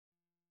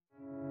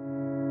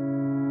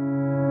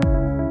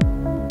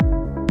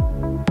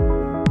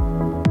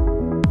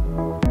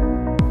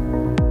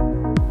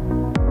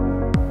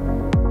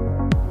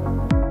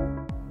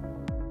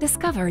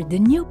Discover the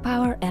new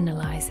power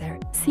analyzer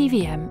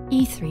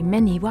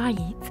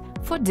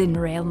CVM-E3-MINI-WiEth for DIN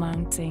rail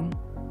mounting.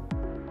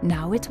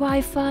 Now with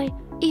Wi-Fi,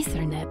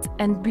 Ethernet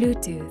and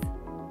Bluetooth.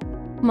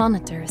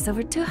 Monitors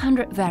over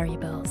 200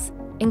 variables,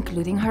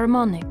 including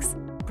harmonics,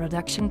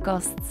 production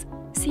costs,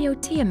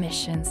 CO2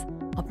 emissions,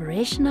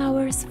 operation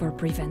hours for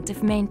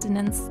preventive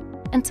maintenance,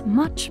 and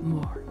much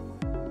more.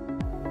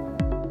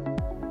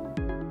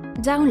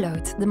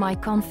 Download the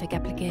MyConfig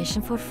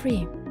application for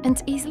free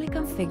and easily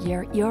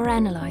configure your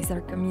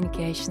analyzer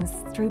communications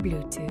through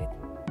Bluetooth.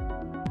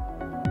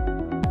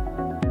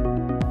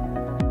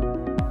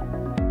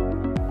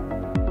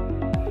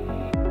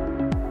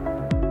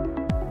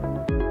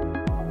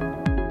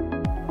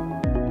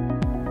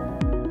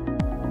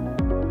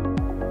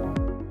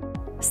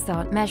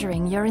 Start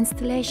measuring your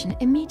installation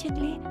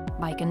immediately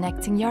by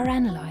connecting your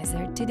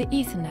analyzer to the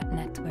Ethernet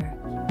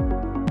network.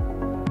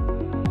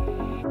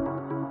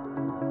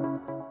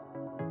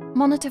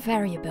 Monitor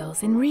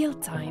variables in real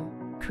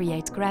time,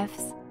 create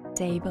graphs,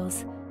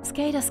 tables,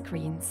 SCADA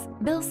screens,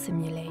 build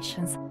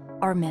simulations,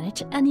 or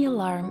manage any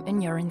alarm in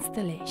your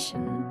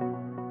installation.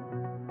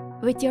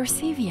 With your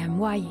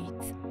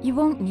CVM-WiEth, you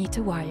won't need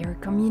to wire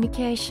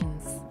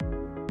communications.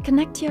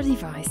 Connect your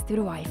device to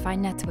the Wi-Fi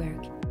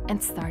network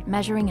and start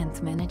measuring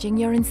and managing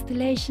your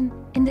installation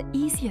in the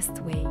easiest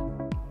way.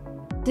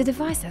 The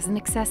device has an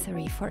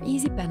accessory for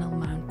easy panel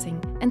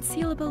mounting and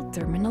sealable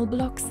terminal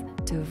blocks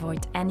to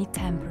avoid any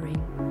tampering.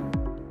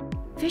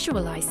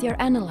 Visualize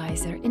your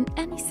analyzer in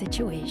any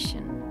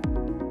situation.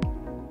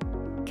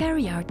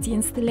 Carry out the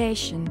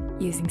installation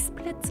using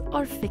split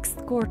or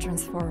fixed core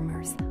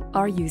transformers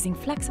or using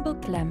flexible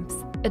clamps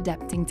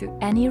adapting to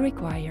any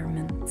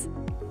requirement.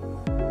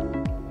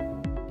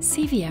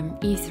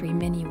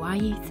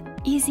 CVM-E3-MINI-WiEth,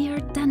 easier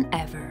than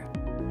ever.